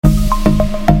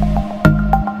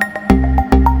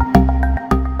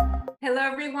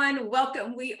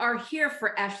welcome. We are here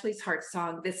for Ashley's Heart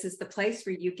Song. This is the place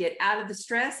where you get out of the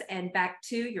stress and back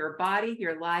to your body,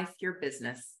 your life, your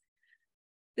business.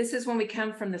 This is when we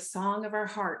come from the song of our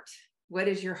heart. What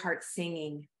is your heart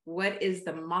singing? What is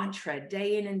the mantra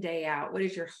day in and day out? What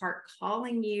is your heart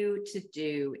calling you to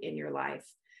do in your life?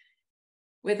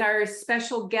 With our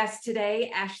special guest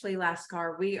today, Ashley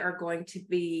Lascor, we are going to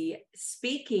be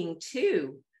speaking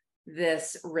to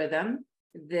this rhythm,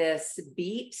 this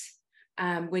beat.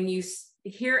 When you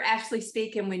hear Ashley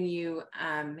speak and when you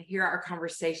hear our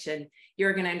conversation,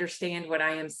 you're going to understand what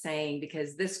I am saying,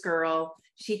 because this girl,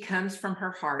 she comes from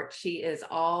her heart. She is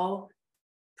all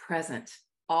present,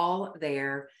 all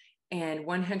there, and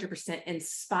 100%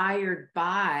 inspired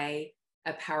by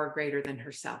a power greater than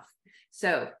herself.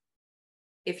 So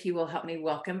if you will help me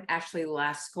welcome Ashley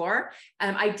Lascor.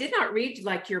 I did not read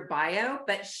like your bio,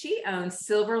 but she owns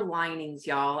Silver Linings,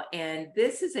 y'all. And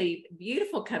this is a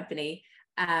beautiful company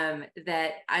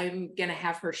that I'm going to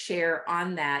have her share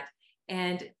on that,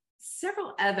 and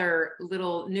several other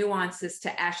little nuances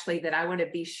to Ashley that I want to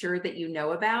be sure that you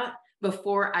know about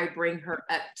before I bring her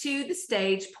up to the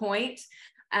stage point.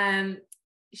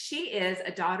 She is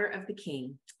a daughter of the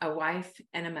King, a wife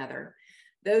and a mother.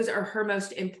 Those are her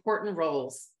most important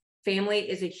roles. Family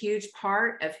is a huge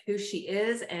part of who she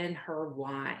is and her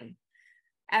why.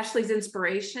 Ashley's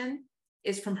inspiration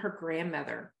is from her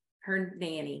grandmother, her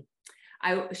nanny.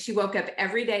 She woke up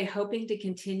every day hoping to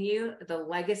continue the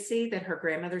legacy that her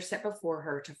grandmother set before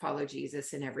her, to follow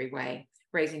Jesus in every way,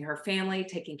 raising her family,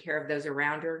 taking care of those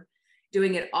around her,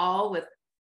 doing it all with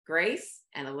grace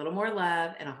and a little more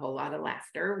love and a whole lot of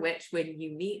laughter, which when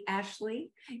you meet Ashley,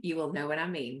 you will know what I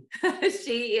mean.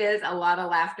 She is a lot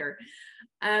of laughter.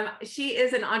 She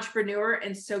is an entrepreneur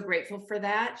and so grateful for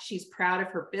that. She's proud of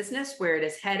her business, where it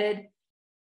is headed,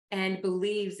 and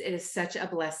believes it is such a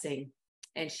blessing,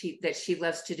 and that she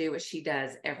loves to do what she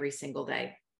does every single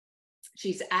day.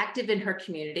 She's active in her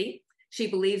community. She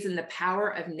believes in the power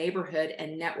of neighborhood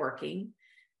and networking.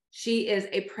 She is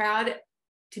proud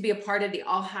to be a part of the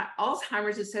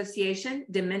Alzheimer's Association,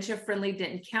 Dementia Friendly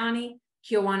Denton County,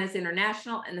 Kiwanis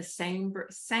International, and the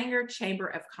Sanger Chamber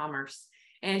of Commerce.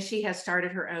 And she has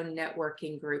started her own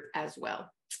networking group as well.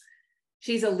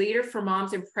 She's a leader for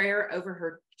Moms in Prayer over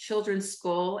her children's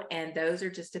school, and those are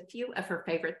just a few of her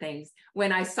favorite things.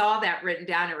 When I saw that written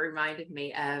down, it reminded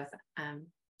me of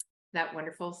that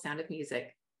wonderful Sound of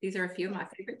Music. These are a few of my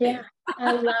favorite things. Yeah,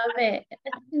 I love it.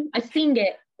 I sing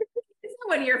it. Isn't it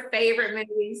one of your favorite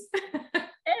movies?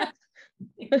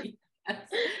 Yes.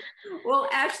 Well,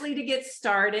 Ashley, to get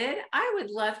started, I would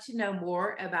love to know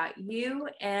more about you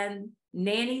and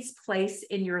Nanny's place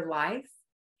in your life,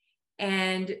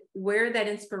 and where that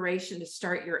inspiration to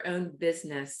start your own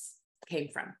business came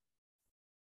from.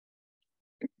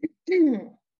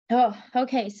 Oh,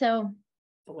 okay. So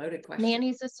a loaded question.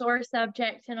 Nanny's a sore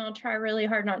subject, and I'll try really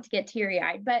hard not to get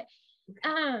teary-eyed, but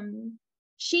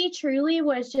she truly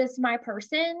was just my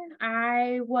person.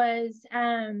 I'm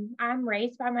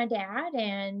raised by my dad,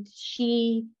 and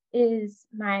she is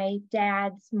my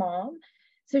dad's mom.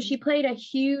 So she played a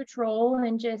huge role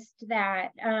in just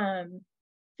that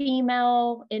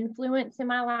female influence in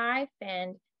my life.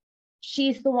 And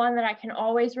she's the one that I can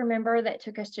always remember that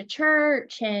took us to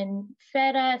church and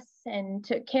fed us and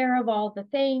took care of all the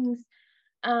things.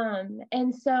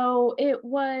 And so it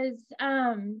was,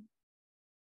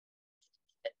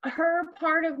 her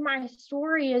part of my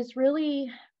story is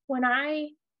really when I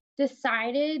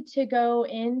decided to go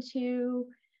into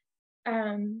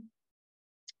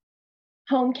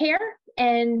home care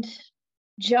and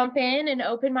jump in and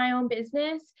open my own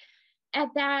business.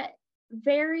 At that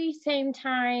very same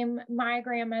time, my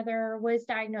grandmother was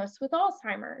diagnosed with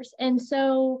Alzheimer's. And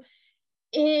so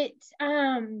it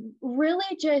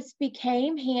really just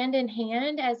became hand in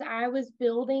hand as I was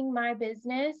building my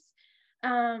business.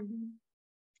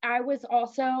 I was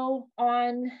also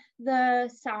on the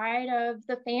side of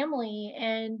the family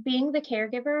and being the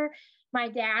caregiver. My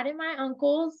dad and my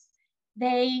uncles,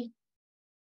 they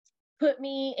put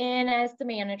me in as the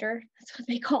manager. That's what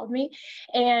they called me.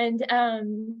 And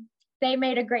they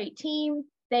made a great team.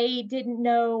 They didn't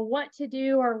know what to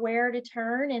do or where to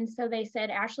turn. And so they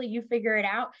said, Ashley, you figure it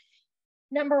out.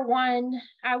 Number one,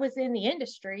 I was in the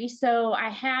industry, so I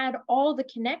had all the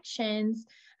connections,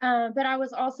 but I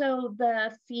was also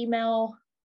the female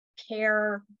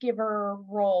caregiver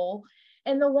role,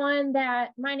 and the one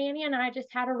that my nanny and I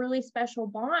just had a really special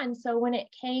bond. So when it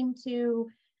came to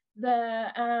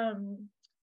the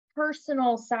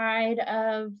personal side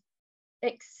of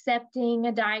accepting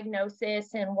a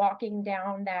diagnosis and walking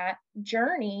down that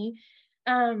journey,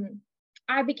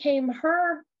 I became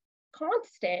her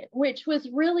constant, which was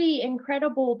really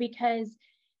incredible because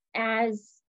as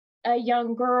a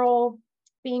young girl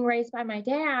being raised by my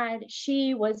dad,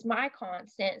 she was my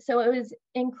constant. So it was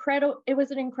incredible. It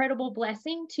was an incredible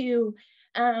blessing to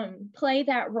play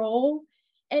that role.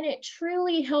 And it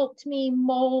truly helped me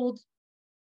mold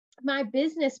my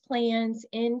business plans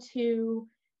into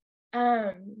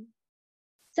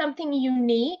something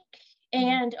unique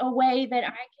and a way that I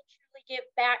can truly give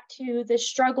back to the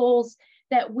struggles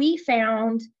that we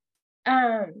found.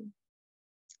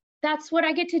 That's what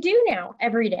I get to do now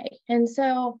every day. And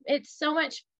so it's so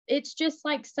much, it's just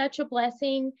like such a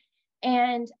blessing.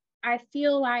 And I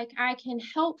feel like I can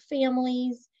help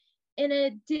families in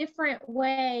a different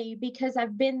way because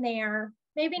I've been there,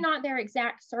 maybe not their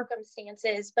exact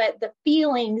circumstances, but the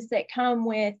feelings that come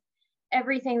with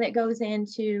everything that goes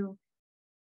into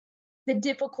the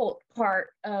difficult part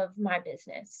of my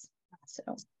business.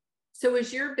 So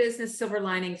was your business, Silver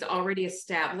Linings, already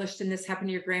established and this happened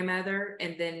to your grandmother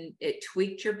and then it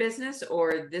tweaked your business,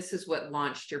 or this is what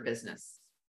launched your business?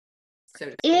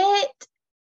 So it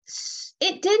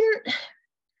didn't.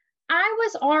 I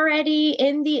was already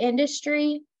in the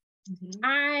industry.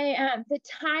 Mm-hmm. The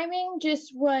timing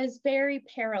just was very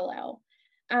parallel.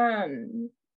 Mm-hmm.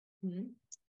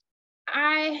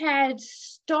 I had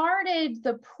started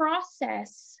the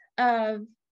process of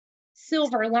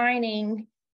Silver Lining,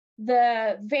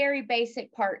 the very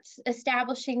basic parts,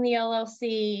 establishing the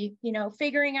LLC,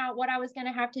 figuring out what I was going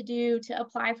to have to do to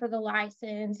apply for the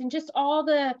license and just all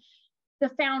the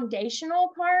foundational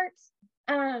parts.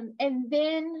 And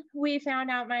then we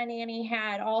found out my nanny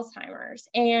had Alzheimer's,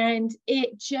 and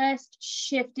it just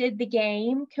shifted the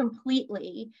game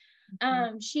completely.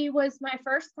 Mm-hmm. She was my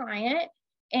first client.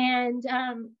 And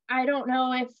I don't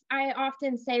know if I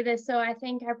often say this, so I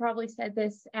think I probably said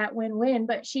this at Win-Win,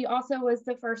 but she also was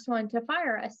the first one to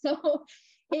fire us. So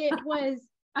it was,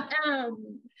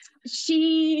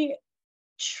 she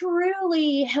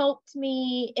truly helped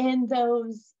me in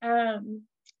those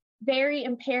very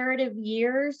imperative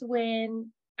years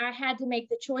when I had to make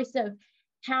the choice of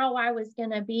how I was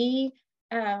going to be.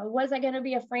 Was I going to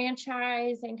be a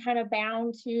franchise and kind of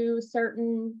bound to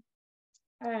certain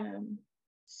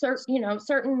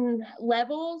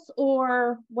levels,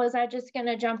 or was I just going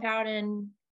to jump out and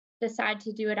decide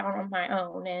to do it out on my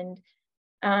own? And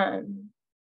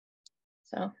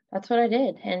so that's what I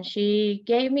did. And she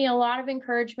gave me a lot of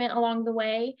encouragement along the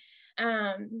way.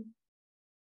 And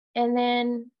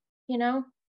then,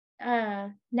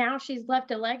 now she's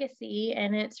left a legacy,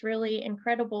 and it's really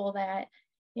incredible that,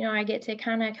 I get to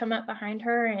kind of come up behind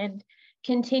her and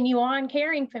continue on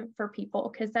caring for people,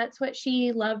 because that's what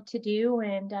she loved to do.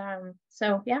 And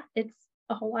so, yeah, it's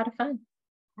a whole lot of fun.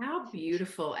 How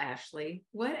beautiful, Ashley.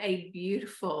 What a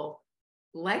beautiful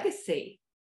legacy.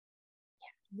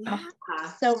 Yeah.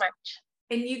 Oh, so much.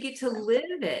 And you get to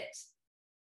live it.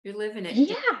 You're living it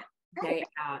day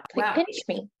out. Wow. Pinch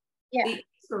me. Yeah. The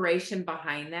inspiration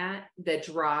behind that, the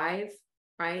drive,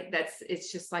 right?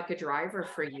 It's just like a driver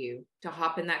for you to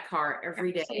hop in that car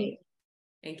every day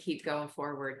and keep going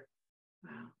forward.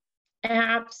 Wow.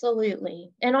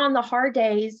 Absolutely. And on the hard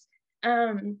days,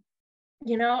 I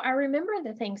remember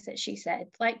the things that she said.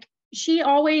 Like, she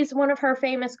always, one of her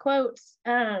famous quotes,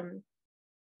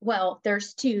 well,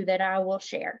 there's two that I will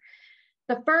share.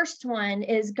 The first one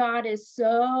is, God is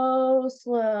so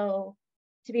slow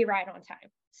to be right on time.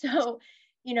 So,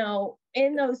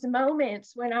 in those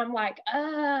moments when I'm like,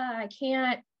 I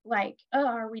can't,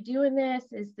 are we doing this?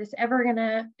 Is this ever going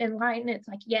to enlighten? It's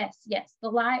like, yes, the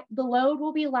load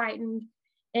will be lightened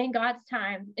in God's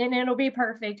time, and it'll be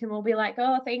perfect. And we'll be like,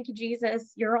 oh, thank you,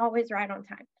 Jesus. You're always right on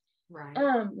time. Right.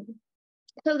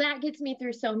 So that gets me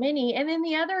through so many. And then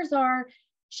the others are,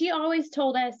 she always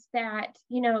told us that,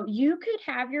 you could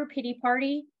have your pity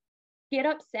party, get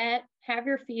upset, have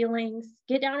your feelings,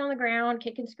 get down on the ground,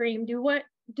 kick and scream, do what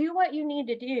you need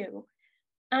to do.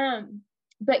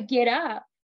 But get up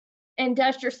and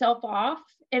dust yourself off,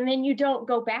 and then you don't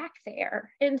go back there.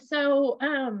 And so,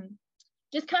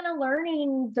 just kind of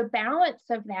learning the balance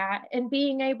of that and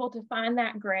being able to find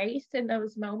that grace in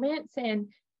those moments. And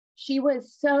she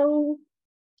was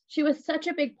such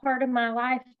a big part of my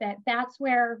life that's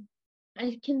where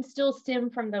I can still stem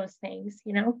from those things,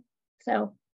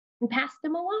 so, and pass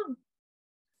them along.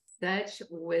 Such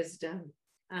wisdom.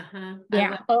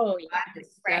 Yeah. Oh, yeah.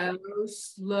 So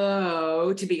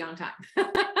slow to be on time.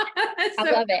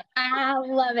 I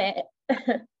love it.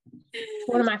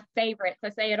 One of my favorites.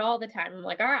 I say it all the time. I'm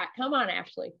like, all right, come on,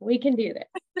 Ashley. We can do this.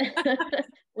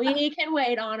 We can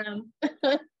wait on them.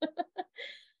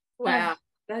 Wow.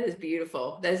 That is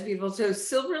beautiful. That is beautiful. So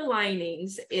Silver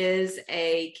Linings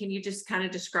can you just kind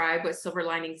of describe what Silver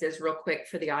Linings is real quick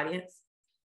for the audience?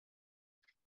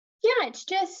 Yeah, it's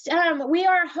just we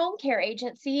are a home care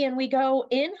agency, and we go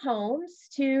in homes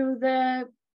to the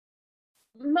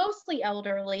mostly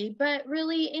elderly, but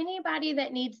really anybody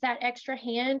that needs that extra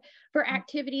hand for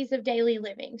activities of daily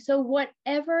living. So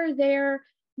whatever their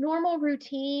normal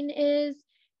routine is,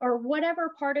 or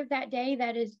whatever part of that day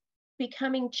that is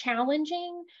becoming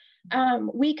challenging,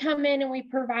 we come in and we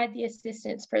provide the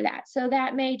assistance for that. So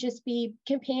that may just be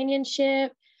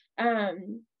companionship,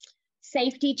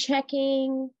 safety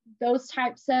checking, those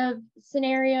types of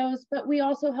scenarios, but we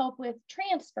also help with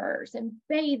transfers and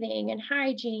bathing and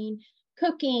hygiene,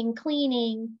 cooking,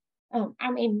 cleaning. I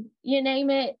mean, you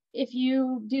name it. If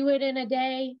you do it in a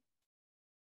day,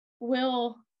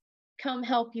 we'll come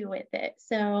help you with it.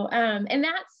 So, and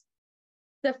that's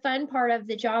the fun part of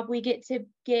the job. We get to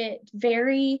get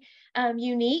very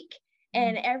unique,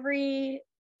 and every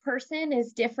person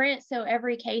is different. So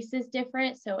every case is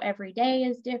different. So every day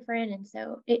is different. And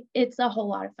so it's a whole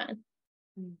lot of fun.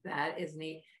 That is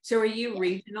neat. So are you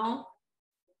regional,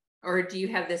 or do you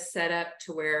have this set up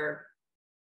to where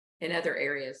in other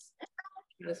areas?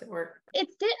 How does it work?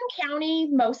 It's Denton County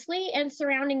mostly and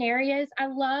surrounding areas. I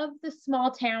love the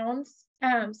small towns.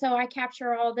 So I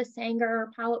capture all the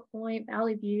Sanger, Pilot Point,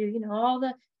 Valley View, all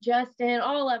the Justin,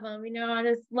 all of them, I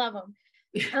just love them.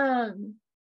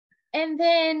 And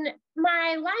then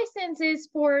my license is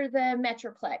for the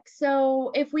Metroplex.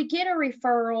 So if we get a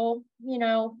referral,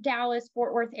 Dallas,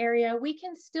 Fort Worth area, we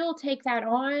can still take that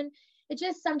on. It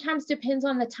just sometimes depends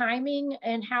on the timing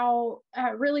and how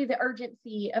really the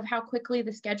urgency of how quickly the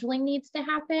scheduling needs to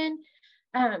happen,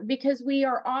 because we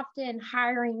are often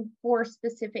hiring for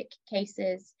specific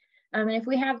cases. And if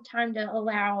we have time to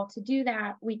allow to do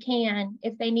that, we can.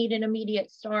 If they need an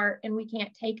immediate start and we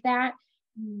can't take that,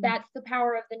 that's the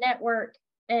power of the network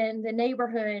and the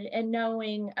neighborhood and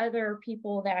knowing other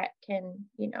people that can,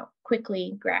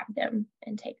 quickly grab them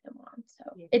and take them on. So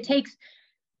it takes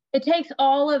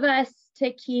all of us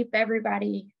to keep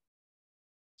everybody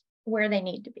where they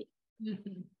need to be.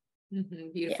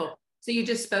 Beautiful. Yeah. So you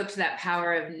just spoke to that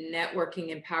power of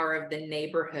networking and power of the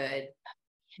neighborhood.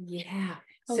 Yeah.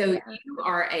 So you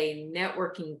are a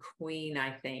networking queen,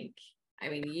 I think. I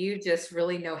mean, you just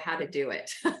really know how to do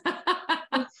it.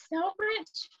 It's so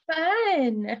much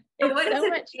fun. It's so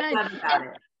much fun. About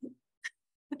it?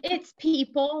 It's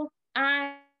people.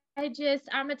 I'm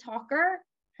a talker.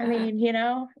 I mean,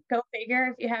 go figure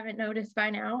if you haven't noticed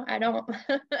by now. I don't.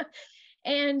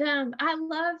 And I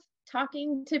love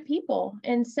talking to people.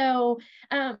 And so,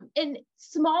 and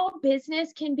small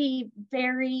business can be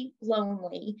very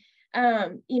lonely,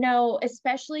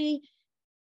 especially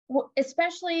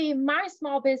my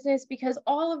small business, because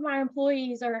all of my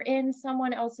employees are in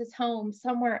someone else's home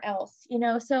somewhere else,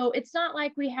 so it's not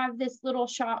like we have this little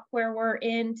shop where we're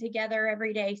in together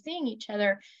every day seeing each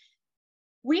other.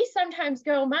 We sometimes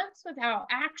go months without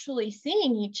actually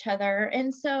seeing each other.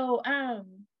 And so,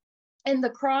 and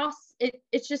the cross,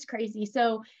 it's just crazy.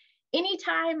 So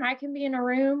anytime I can be in a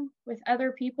room with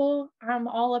other people, I'm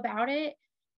all about it.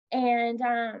 And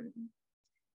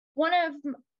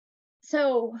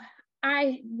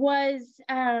I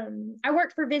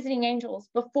worked for Visiting Angels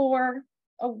before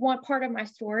one part of my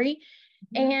story.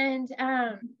 And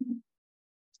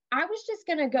I was just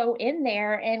going to go in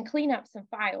there and clean up some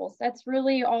files. That's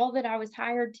really all that I was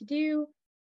hired to do.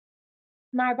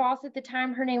 My boss at the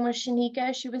time, her name was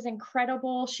Shanika. She was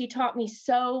incredible. She taught me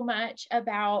so much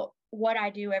about what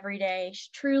I do every day. She's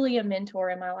truly a mentor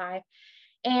in my life.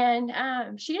 And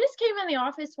she just came in the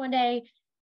office one day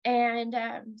and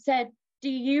said, "Do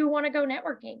you want to go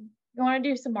networking? You want to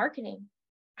do some marketing?"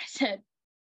 I said,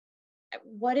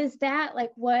 "What is that?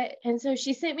 Like what?" And so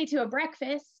she sent me to a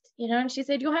breakfast, and she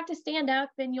said, "You'll have to stand up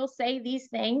and you'll say these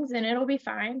things and it'll be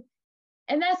fine."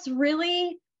 And that's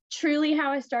really, truly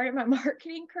how I started my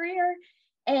marketing career.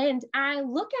 And I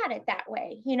look at it that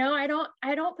way. I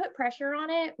don't put pressure on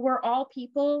it. We're all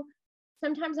people.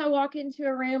 Sometimes I walk into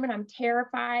a room and I'm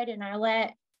terrified and I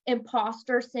let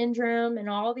imposter syndrome and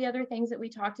all the other things that we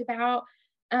talked about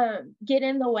get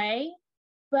in the way.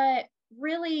 But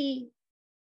really,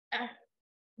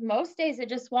 most days I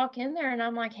just walk in there and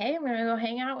I'm like, hey, I'm going to go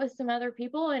hang out with some other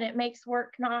people, and it makes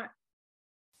work not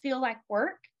feel like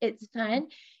work. It's fun.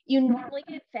 You normally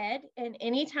get fed, and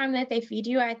any time that they feed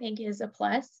you, I think is a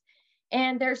plus.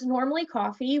 And there's normally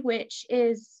coffee, which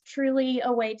is truly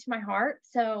a way to my heart.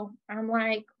 So I'm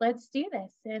like, let's do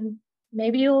this, and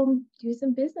maybe you'll do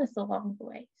some business along the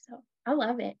way. So I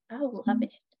love it. I love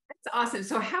it. It's awesome.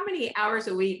 So how many hours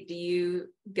a week do you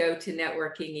go to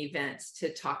networking events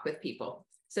to talk with people?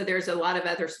 So there's a lot of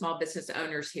other small business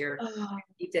owners here Oh, who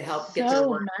need to help get their so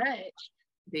work. much.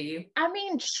 Do you? I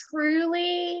mean,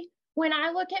 truly, when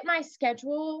I look at my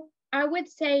schedule, I would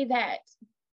say that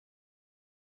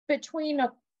between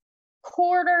a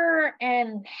quarter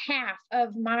and half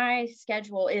of my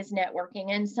schedule is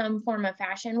networking in some form of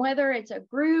fashion, whether it's a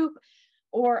group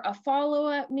or a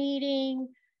follow-up meeting,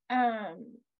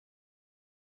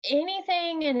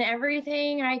 anything and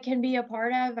everything I can be a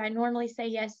part of, I normally say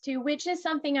yes to, which is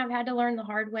something I've had to learn the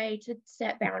hard way, to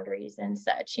set boundaries and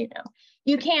such.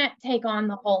 You can't take on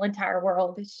the whole entire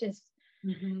world. It's just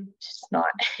not,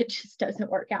 it just doesn't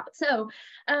work out. So,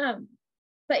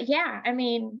 but yeah, I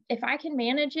mean, if I can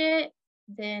manage it,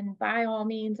 then by all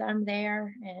means I'm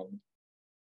there, and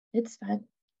it's fun.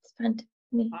 It's fun to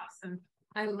me. Awesome.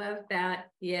 I love that.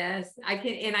 Yes, I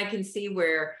can see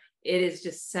where it is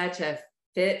just such a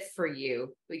fit for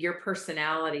you. Your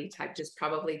personality type just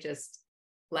probably just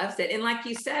loves it. And like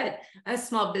you said, as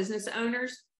small business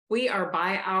owners, we are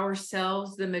by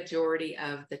ourselves the majority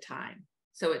of the time.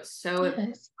 So it's so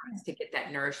important to get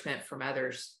that nourishment from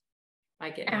others.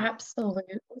 I get it.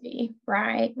 Absolutely.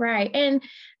 Right. And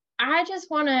I just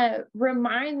want to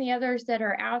remind the others that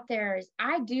are out there is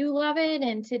I do love it.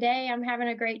 And today I'm having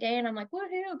a great day and I'm like,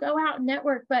 woohoo, go out and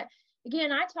network. But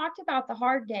again, I talked about the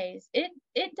hard days. It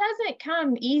doesn't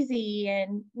come easy.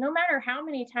 And no matter how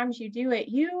many times you do it,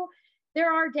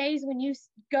 there are days when you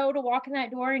go to walk in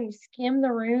that door and you skim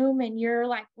the room and you're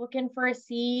like looking for a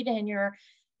seat and you're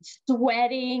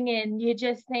sweating and you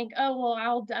just think, oh, well,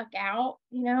 I'll duck out,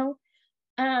 no,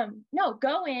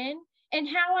 go in. And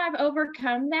how I've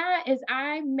overcome that is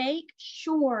I make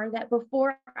sure that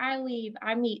before I leave,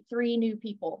 I meet 3 new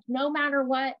people, no matter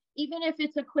what, even if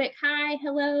it's a quick, hi,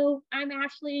 hello, I'm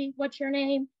Ashley, what's your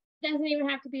name? Doesn't even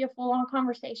have to be a full-on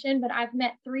conversation, but I've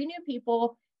met 3 new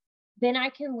people, then I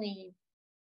can leave.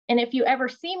 And if you ever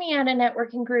see me at a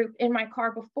networking group in my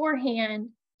car beforehand,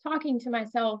 talking to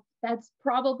myself, that's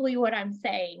probably what I'm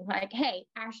saying. Like, hey,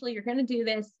 Ashley, you're going to do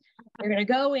this. You're going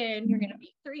to go in, you're going to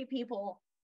meet 3 people.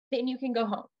 Then you can go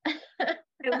home. I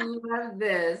love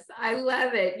this. I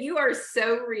love it. You are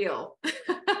so real. Because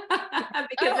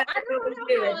I don't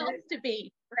know how else to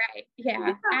be. Right.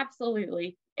 Yeah,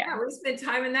 absolutely. Yeah, we spend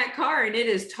time in that car and it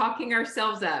is talking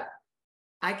ourselves up.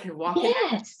 I can walk in.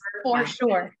 Yes, for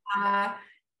sure. Yep.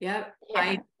 Yeah.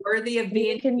 I'm worthy of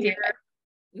being here.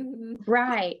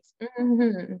 Right.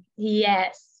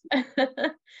 Yes.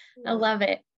 I love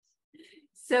it.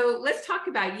 So let's talk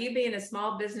about you being a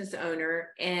small business owner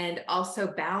and also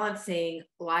balancing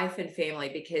life and family,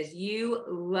 because you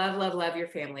love your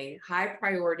family. High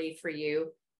priority for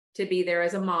you to be there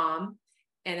as a mom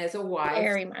and as a wife.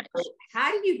 Very much. How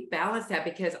do you balance that?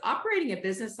 Because operating a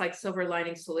business like Silver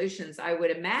Lining Solutions, I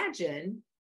would imagine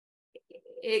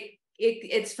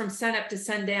it's from sun up to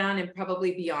sundown and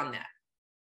probably beyond that.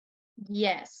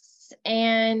 Yes.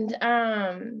 And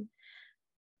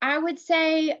I would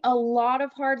say a lot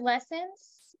of hard lessons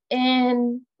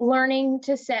in learning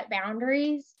to set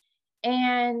boundaries.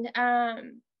 And God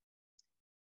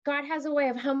has a way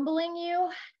of humbling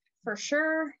you for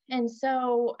sure. And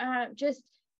so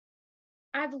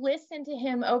I've listened to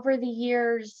him over the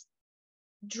years,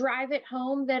 drive it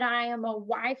home that I am a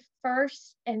wife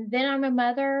first, and then I'm a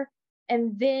mother,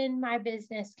 and then my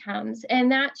business comes.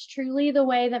 And that's truly the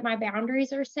way that my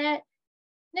boundaries are set.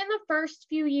 In the first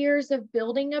few years of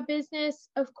building a business,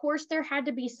 of course, there had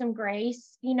to be some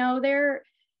grace.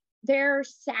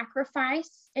 There's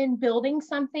sacrifice in building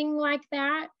something like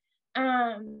that.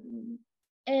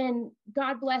 And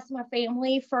God bless my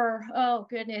family for, oh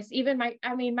goodness, even my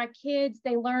kids,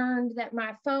 they learned that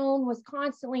my phone was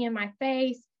constantly in my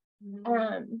face.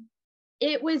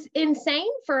 It was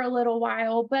insane for a little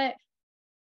while, but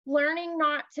learning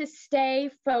not to stay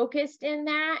focused in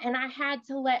that. And I had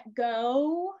to let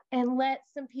go and let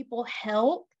some people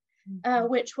help,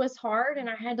 which was hard. And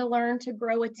I had to learn to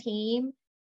grow a team.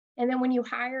 And then when you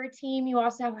hire a team, you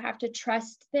also have to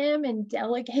trust them and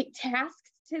delegate tasks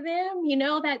to them.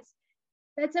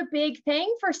 That's a big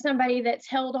thing for somebody that's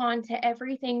held on to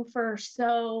everything for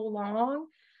so long.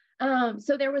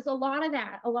 So there was a lot of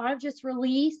that, a lot of just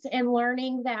release and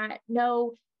learning that,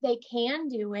 no, they can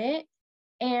do it.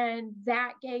 And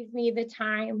that gave me the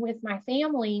time with my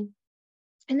family.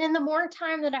 And then the more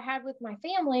time that I had with my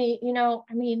family,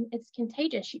 it's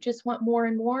contagious. You just want more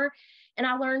and more. And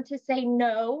I learned to say,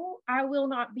 no, I will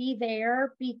not be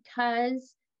there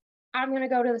because I'm going to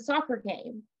go to the soccer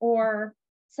game. Or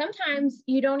sometimes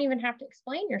you don't even have to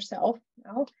explain yourself.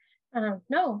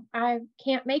 No, I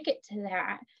can't make it to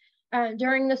that.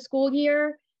 During the school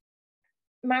year,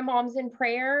 my Moms in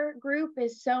Prayer group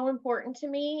is so important to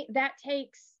me. That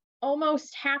takes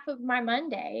almost half of my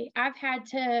Monday. I've had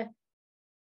to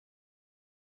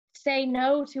say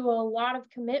no to a lot of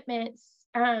commitments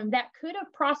that could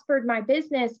have prospered my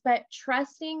business, but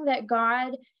trusting that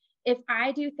God, if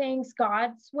I do things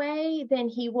God's way, then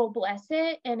He will bless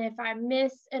it. And if I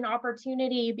miss an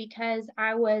opportunity because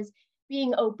I was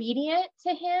being obedient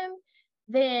to Him,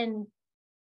 then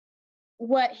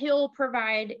what He'll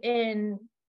provide in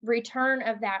return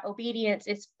of that obedience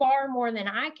is far more than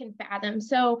I can fathom.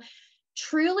 So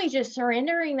truly just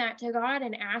surrendering that to God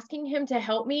and asking Him to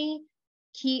help me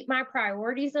keep my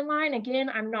priorities in line. Again,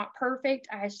 I'm not perfect.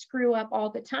 I screw up all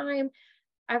the time.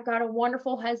 I've got a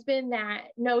wonderful husband that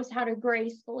knows how to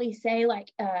gracefully say, like,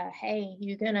 hey,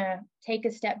 you're going to take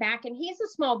a step back. And he's a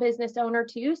small business owner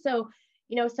too. So,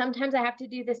 sometimes I have to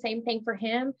do the same thing for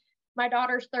him. My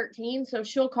daughter's 13, so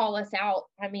she'll call us out.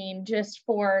 I mean, just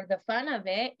for the fun of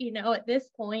it, at this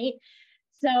point.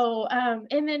 So,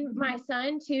 and then my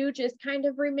son too, just kind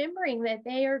of remembering that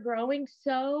they are growing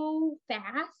so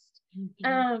fast.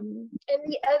 And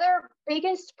the other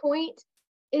biggest point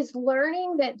is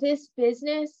learning that this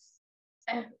business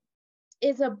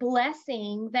is a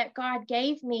blessing that God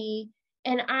gave me.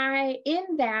 And I,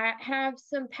 in that, have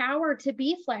some power to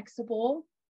be flexible.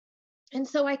 And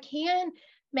so I can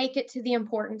make it to the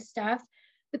important stuff.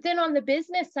 But then on the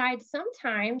business side,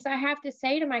 sometimes I have to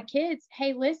say to my kids,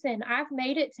 hey, listen, I've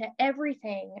made it to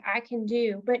everything I can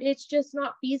do, but it's just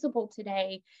not feasible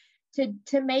today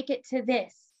to make it to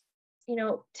this.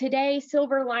 Today,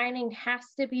 silver lining has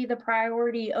to be the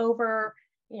priority over,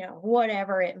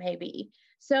 whatever it may be.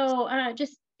 So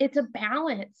it's a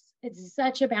balance. It's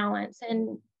such a balance.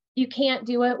 And you can't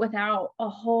do it without a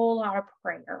whole lot of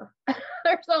prayer.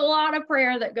 There's a lot of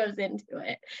prayer that goes into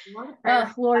it.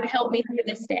 Lord, help me through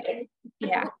this day.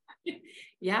 Yeah.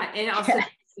 Yeah. And also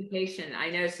communication.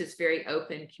 I notice it's very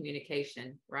open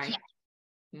communication, right?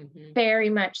 Yeah. Very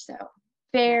much so.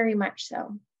 Very much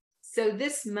so. So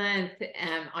this month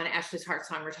on Ashley's Heart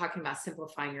Song, we're talking about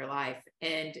simplifying your life.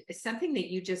 And something that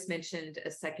you just mentioned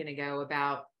a second ago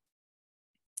about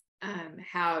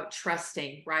how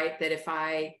trusting, right? That if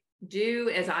I do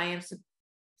as I am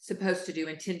supposed to do,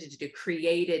 intended to do,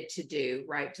 created to do,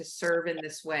 right? To serve in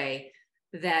this way,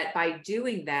 that by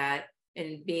doing that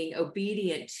and being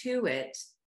obedient to it,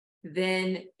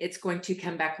 then it's going to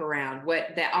come back around.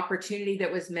 What the opportunity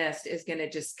that was missed is going to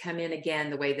just come in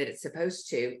again the way that it's supposed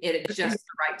to. It's just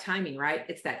the right timing, right?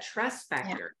 It's that trust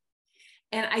factor.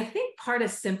 Yeah. And I think part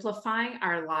of simplifying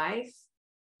our life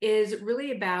is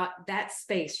really about that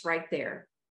space right there.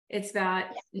 It's about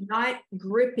not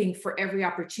gripping for every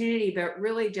opportunity, but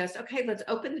really just, okay, let's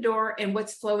open the door and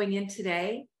what's flowing in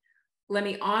today. Let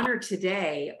me honor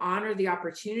today, honor the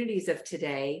opportunities of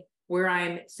today, where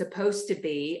I'm supposed to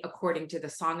be according to the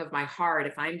song of my heart.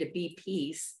 If I'm to be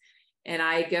peace and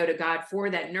I go to God for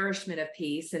that nourishment of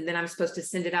peace, and then I'm supposed to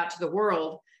send it out to the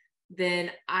world,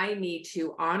 then I need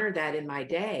to honor that in my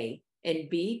day and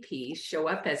be peace, show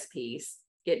up as peace,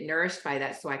 get nourished by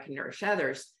that so I can nourish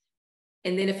others.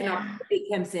 And then if an opportunity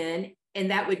comes in and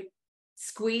that would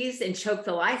squeeze and choke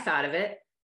the life out of it,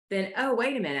 then, oh,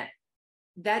 wait a minute.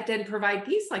 That didn't provide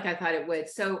peace like I thought it would.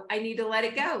 So I need to let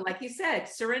it go. Like you said,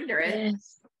 surrender it.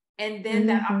 Yes. And then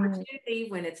that opportunity,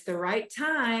 when it's the right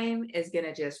time, is going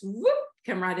to just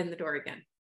come right in the door again.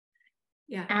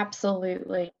 Yeah.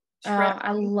 Absolutely.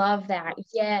 I love that.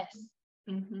 Yes.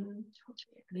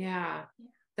 Yeah.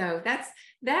 So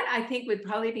that I think would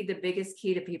probably be the biggest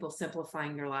key to people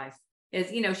simplifying their life is,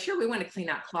 sure, we want to clean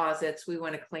out closets. We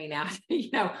want to clean out,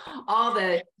 all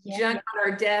the junk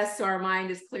on our desks so our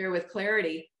mind is clear with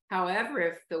clarity. However,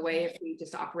 if we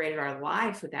just operated our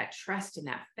life with that trust and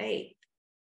that faith,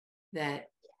 that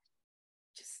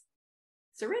just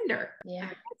surrender. Yeah.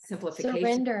 Simplification.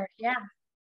 Surrender. Yeah.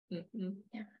 Yeah.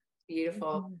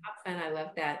 Beautiful. How fun. I love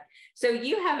that. So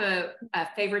you have a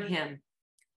favorite hymn.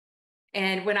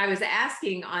 And when I was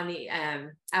asking on the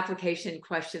application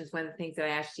questions, one of the things that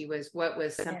I asked you was, what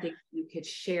was something you could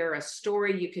share, a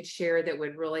story you could share that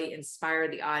would really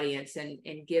inspire the audience and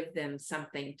give them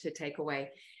something to take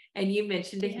away. And you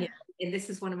mentioned a hymn, and this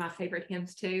is one of my favorite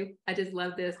hymns too. I just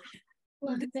love this.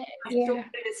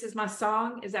 This is my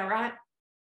song. Is that right?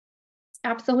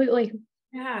 Absolutely.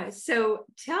 Yeah. So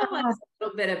tell us a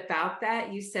little bit about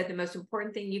that. You said the most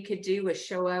important thing you could do was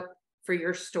show up for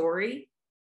your story.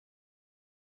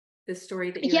 The story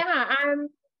that you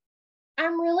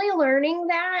I'm really learning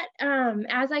that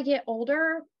as I get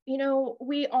older.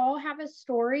 We all have a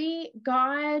story.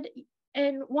 God,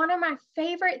 and one of my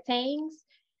favorite things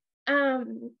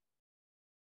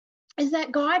is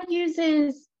that God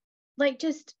uses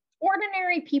just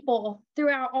ordinary people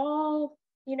throughout all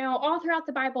throughout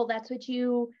the Bible. That's what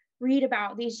you read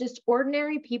about, these just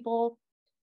ordinary people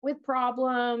with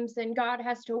problems, and God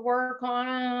has to work on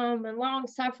them and long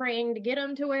suffering to get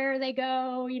them to where they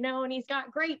go, and he's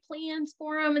got great plans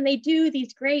for them, and they do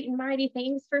these great and mighty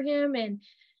things for him. And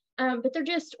but they're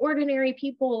just ordinary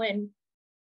people. And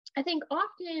I think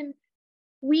often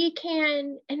we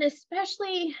can, and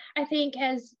especially I think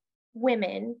as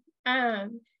women,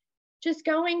 just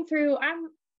going through,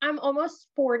 I'm almost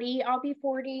 40, I'll be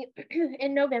 40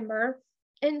 in November.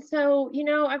 And so,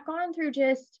 I've gone through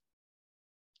just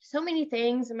so many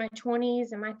things in my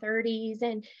 20s and my 30s.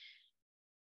 And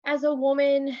as a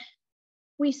woman,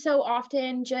 we so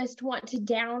often just want to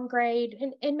downgrade,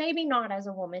 and maybe not as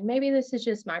a woman, maybe this is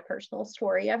just my personal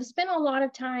story. I've spent a lot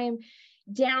of time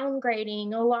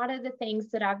downgrading a lot of the things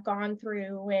that I've gone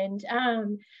through. And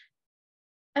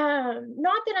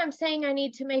not that I'm saying I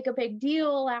need to make a big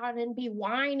deal out and be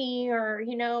whiny or,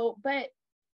 but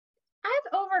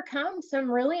I've overcome some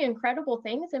really incredible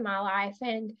things in my life,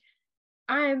 and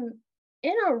I'm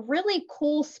in a really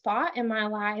cool spot in my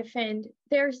life. And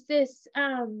there's this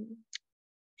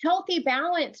healthy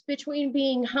balance between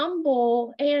being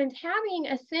humble and having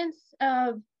a sense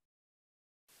of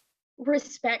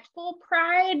respectful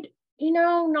pride,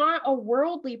 not a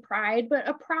worldly pride, but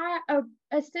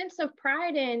a sense of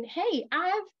pride in, hey,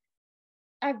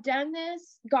 I've done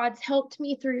this. God's helped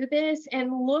me through this,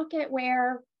 and look at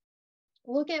where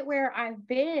I've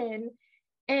been,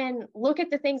 and look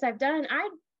at the things I've done.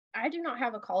 I do not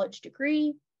have a college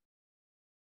degree.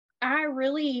 I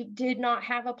really did not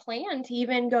have a plan to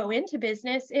even go into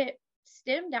business. It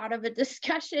stemmed out of a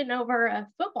discussion over a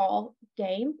football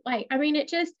game. I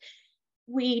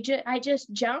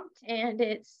just jumped,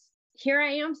 and here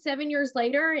I am 7 years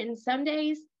later. And some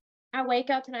days I wake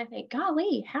up and I think,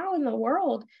 golly, how in the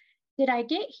world did I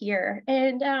get here?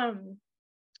 And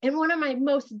one of my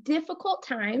most difficult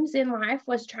times in life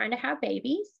was trying to have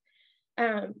babies.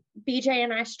 BJ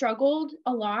and I struggled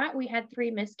a lot. We had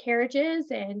 3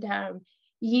 miscarriages, and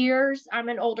years. I'm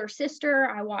an older sister.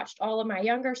 I watched all of my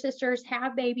younger sisters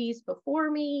have babies before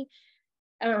me.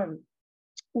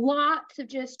 Lots of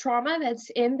just trauma that's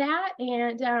in that.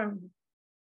 And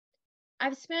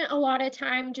I've spent a lot of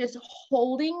time just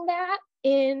holding that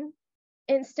in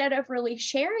instead of really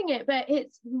sharing it, but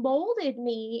it's molded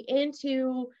me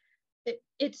into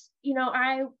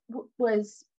I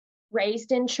was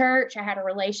raised in church. I had a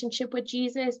relationship with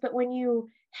Jesus, but when you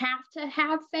have to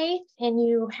have faith and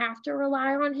you have to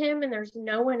rely on him and there's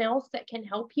no one else that can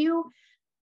help you,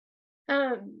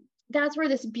 that's where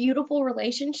this beautiful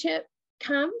relationship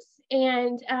comes.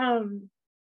 And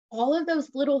all of those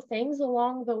little things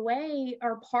along the way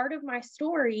are part of my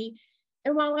story.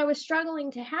 And while I was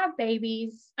struggling to have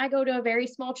babies, I go to a very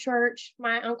small church.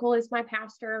 My uncle is my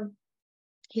pastor.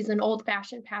 He's an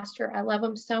old-fashioned pastor. I love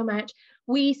him so much.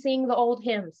 We sing the old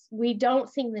hymns. We don't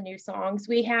sing the new songs.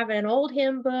 We have an old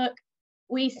hymn book.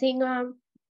 We sing them.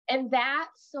 And that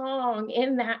song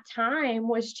in that time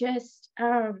was just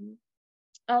a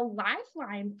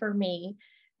lifeline for me,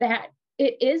 that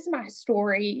it is my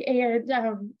story. And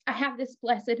I have this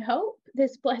blessed hope,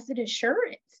 this blessed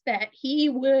assurance that he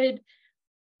would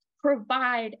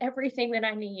provide everything that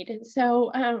I need. And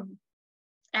so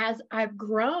as I've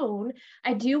grown,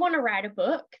 I do want to write a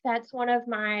book. That's one of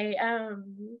my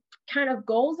kind of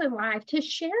goals in life, to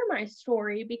share my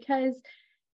story, because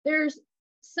there's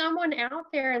someone out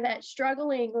there that's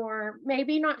struggling, or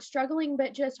maybe not struggling,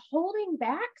 but just holding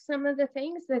back some of the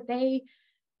things that they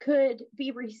could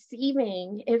be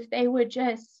receiving if they would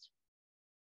just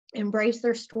embrace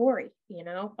their story.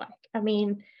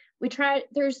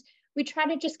 We try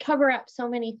to just cover up so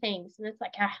many things, and it's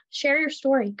like, share your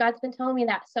story. God's been telling me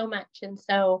that so much. And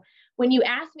so when you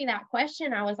asked me that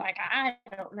question, I was like, I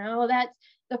don't know. That's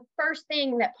the first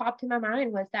thing that popped in my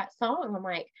mind, was that song. I'm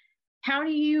like, how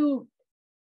do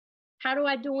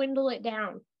I dwindle it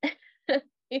down?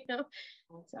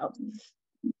 So.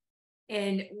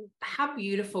 And how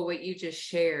beautiful what you just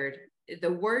shared.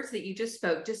 The words that you just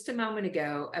spoke just a moment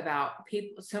ago about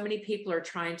people, so many people are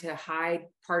trying to hide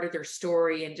part of their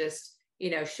story and just,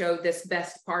 show this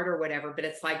best part or whatever. But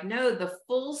it's like, no, the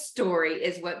full story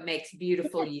is what makes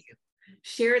beautiful you.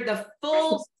 Share the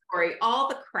full story, all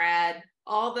the crud,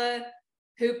 all the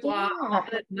hoopla, all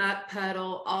the nut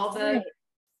puddle, all the,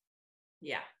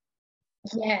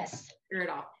 Yes. Share it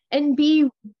all. And be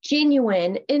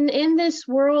genuine in this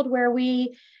world where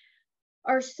we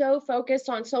are so focused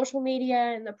on social media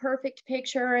and the perfect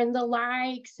picture and the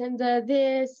likes and the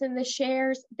this and the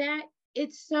shares, that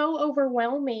it's so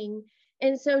overwhelming.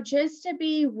 And so just to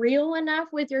be real enough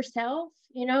with yourself,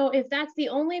 if that's the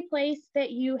only place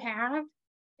that you have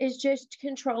is just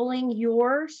controlling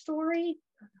your story,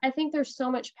 I think there's so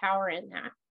much power in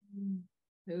that.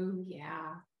 Oh,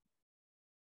 yeah.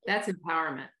 That's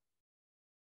empowerment.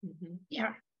 Mm-hmm.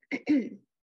 Yeah.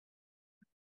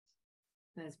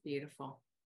 That's beautiful.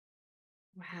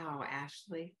 Wow,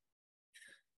 Ashley.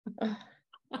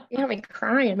 You have me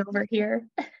crying over here,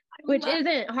 which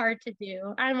isn't hard to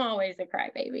do. I'm always a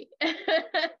crybaby.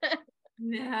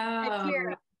 No. I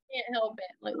can't help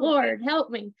it. Like, Lord,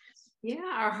 help me.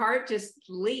 Yeah, our heart just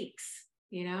leaks,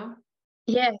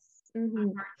 Yes. Our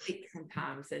heart leaks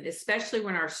sometimes, and especially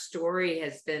when our story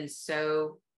has been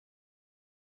so,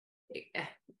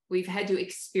 we've had to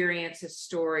experience a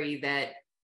story that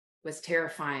was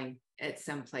terrifying at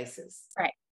some places.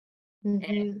 Right.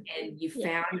 And you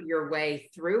found your way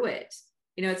through it.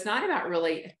 It's not about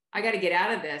really, I got to get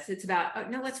out of this. It's about, oh,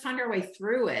 no, let's find our way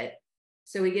through it.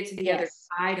 So we get to the other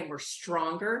side and we're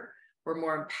stronger, we're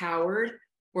more empowered,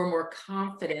 we're more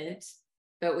confident,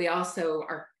 but we also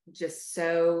are just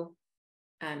so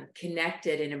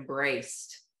connected and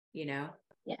embraced, Yes,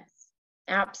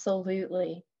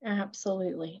 absolutely.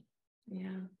 Absolutely.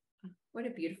 Yeah. What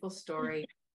a beautiful story.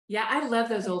 Yeah, I love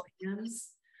those old hymns.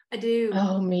 I do.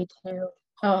 Oh, me too.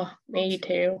 Oh, me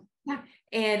too. Yeah.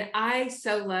 And I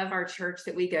so love our church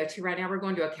that we go to right now. We're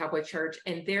going to a cowboy church,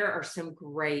 and there are some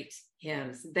great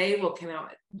hymns. They will come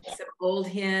out with some old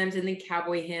hymns and then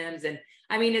cowboy hymns. And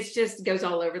I mean, it's just goes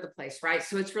all over the place, right?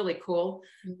 So it's really cool.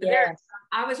 Yes.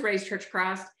 I was raised Church of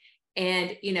Christ,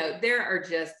 and there are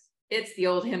it's the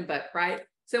old hymn book, right?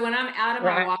 So when I'm out of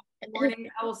my walk in the morning,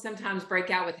 I will sometimes break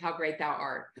out with How Great Thou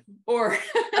Art, or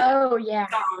oh yeah,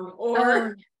 song,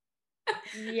 or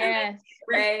yes,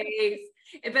 praise.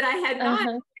 But I had not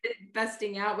been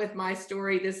busting out with my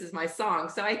story. This is my song.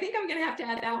 So I think I'm going to have to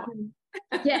add that one.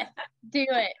 Yes, do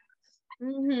it.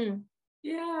 Mm-hmm.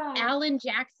 Yeah. Alan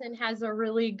Jackson has a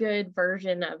really good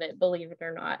version of it, believe it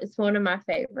or not. It's one of my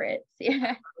favorites.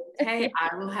 Yeah. Hey,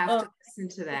 I will have to listen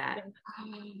to that.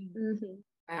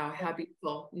 Wow, how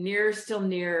beautiful. Nearer, Still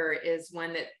Nearer is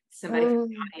one that somebody from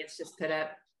the audience just put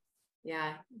up.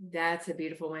 Yeah, that's a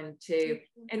beautiful one too.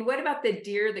 And what about the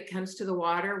deer that comes to the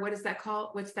water? What is that called?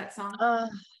 What's that song?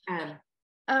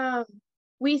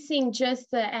 We sing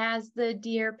just as the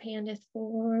deer panteth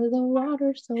for the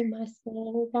water, so my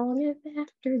soul longeth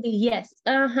after thee. Yes.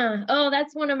 Oh,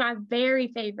 that's one of my very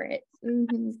favorites.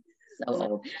 So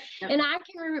old. And I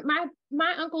can remember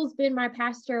my uncle's been my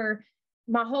pastor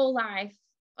my whole life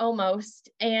almost,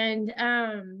 and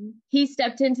he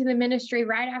stepped into the ministry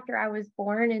right after I was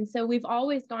born, and so we've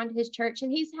always gone to his church,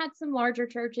 and he's had some larger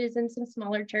churches and some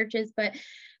smaller churches, but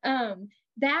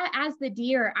that as the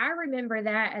deer, I remember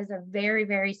that as a very,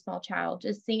 very small child,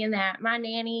 just singing that. My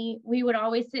nanny, we would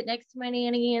always sit next to my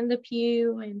nanny in the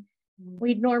pew, and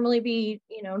we'd normally be,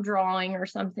 drawing or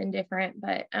something different,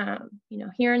 but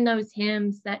hearing those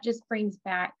hymns, that just brings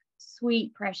back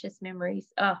sweet, precious memories.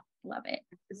 Oh, love it.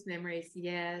 Precious memories.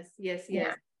 Yes.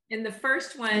 Yeah. And the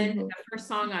first one, the first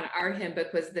song on our hymn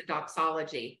book was the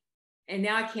doxology. And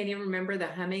now I can't even remember the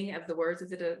humming of the words of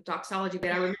the doxology, but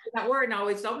I remember that word, and I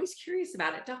was always curious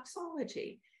about it,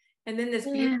 doxology. And then this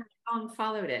beautiful song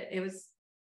followed it.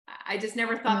 I just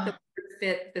never thought the word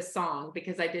fit the song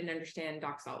because I didn't understand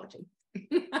doxology,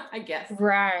 I guess.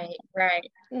 Right.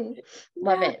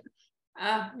 Love it.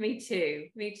 Me too.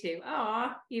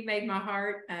 Aw, you made my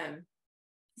heart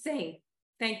sing.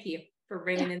 Thank you for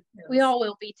bringing in. We all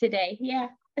will be today. Yeah.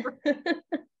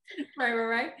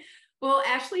 Right. Well,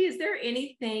 Ashley, is there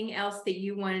anything else that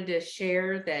you wanted to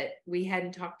share that we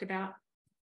hadn't talked about?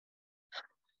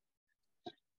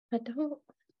 I don't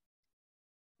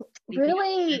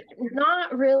really,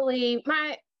 not really.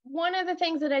 One of the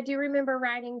things that I do remember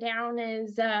writing down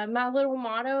is my little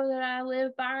motto that I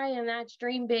live by, and that's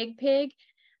dream big, pig.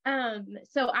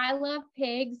 So I love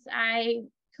pigs. I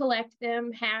collect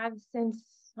them, have since,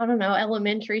 I don't know,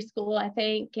 elementary school, I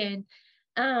think. And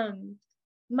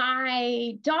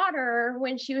my daughter,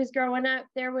 when she was growing up,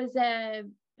 there was I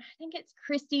think it's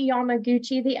Christy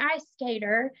Yamaguchi, the ice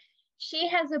skater. She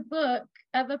has a book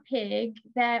of a pig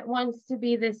that wants to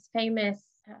be this famous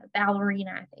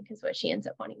ballerina, I think is what she ends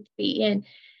up wanting to be. And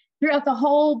throughout the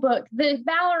whole book, the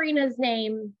ballerina's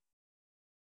name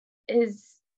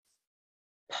is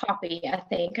Poppy, I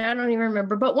think. I don't even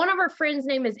remember. But one of her friends'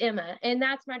 name is Emma, and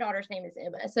that's my daughter's name is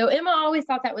Emma. So Emma always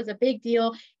thought that was a big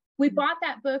deal. We bought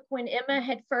that book when Emma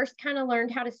had first kind of learned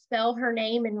how to spell her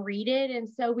name and read it. And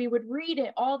so we would read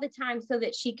it all the time so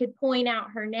that she could point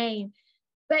out her name.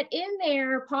 But in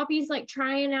there, Poppy's like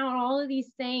trying out all of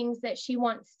these things that she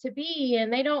wants to be,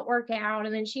 and they don't work out.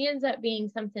 And then she ends up being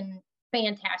something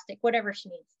fantastic, whatever she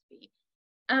needs to be.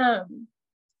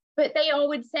 But they all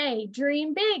would say,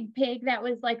 dream big, pig. That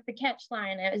was like the catch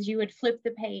line as you would flip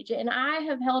the page. And I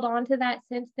have held on to that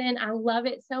since then. I love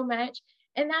it so much.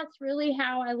 And that's really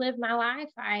how I live my life.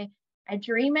 I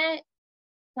dream it.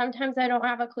 Sometimes I don't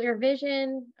have a clear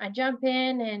vision. I jump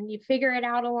in and you figure it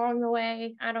out along the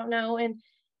way. I don't know. And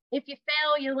if you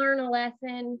fail, you learn a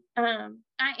lesson. I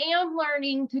am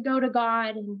learning to go to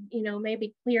God and,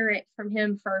 maybe clear it from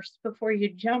him first before you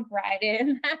jump right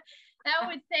in. That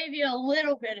would save you a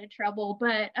little bit of trouble.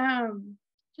 But I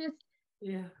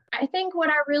think what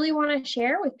I really want to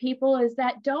share with people is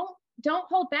that don't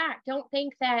hold back. Don't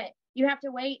think that you have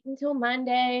to wait until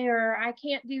Monday, or I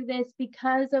can't do this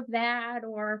because of that,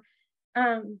 or,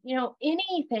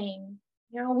 anything,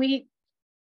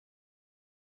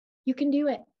 you can do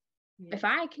it. Yeah. If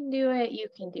I can do it, you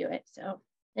can do it. So,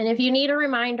 and if you need a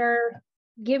reminder,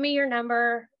 give me your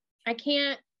number. I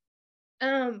can't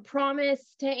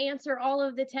promise to answer all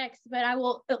of the texts, but I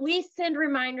will at least send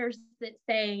reminders that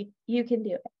say you can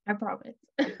do it. I promise.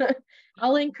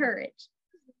 I'll encourage.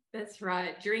 That's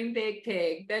right. Dream big,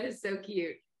 pig. That is so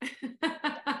cute.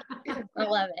 I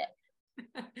love it.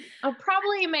 I'll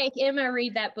probably make Emma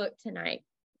read that book tonight.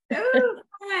 Oh,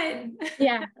 fun.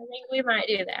 Yeah, I think we might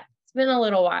do that. It's been a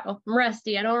little while. I'm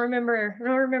rusty. I don't remember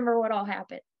what all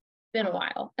happened. It's been a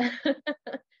while.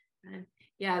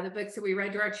 Yeah, the books that we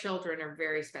read to our children are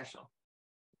very special.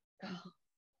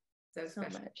 So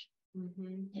special. Much.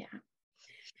 Mm-hmm. Yeah.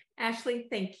 Ashley,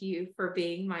 thank you for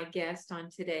being my guest on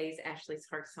today's Ashley's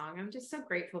Heart Song. I'm just so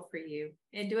grateful for you,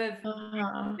 and to have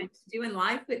doing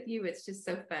life with you. It's just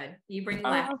so fun. You bring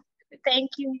laughter.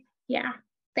 Thank you. Yeah.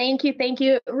 Thank you. Thank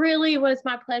you. It really was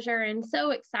my pleasure and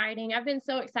so exciting. I've been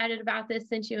so excited about this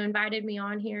since you invited me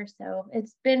on here. So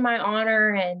it's been my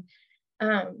honor. And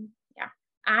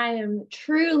I am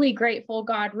truly grateful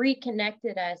God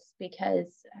reconnected us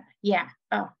because,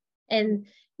 and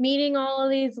meeting all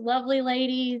of these lovely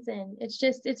ladies, and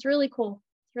it's really cool.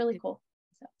 It's really cool.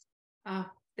 So.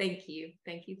 Thank you.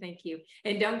 Thank you. Thank you.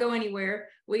 And don't go anywhere.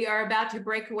 We are about to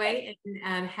break away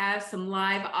and have some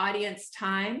live audience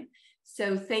time.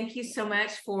 So thank you so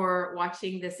much for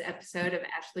watching this episode of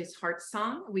Ashley's Heart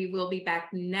Song. We will be back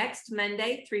next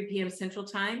Monday, 3 p.m. Central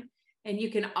Time. And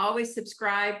you can always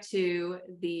subscribe to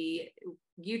the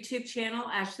YouTube channel,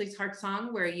 Ashley's Heart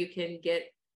Song, where you can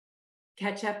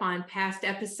catch up on past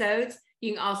episodes.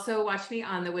 You can also watch me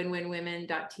on the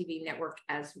WinWinWomen.tv network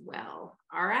as well.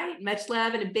 All right. Much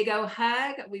love and a big old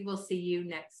hug. We will see you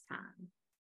next time.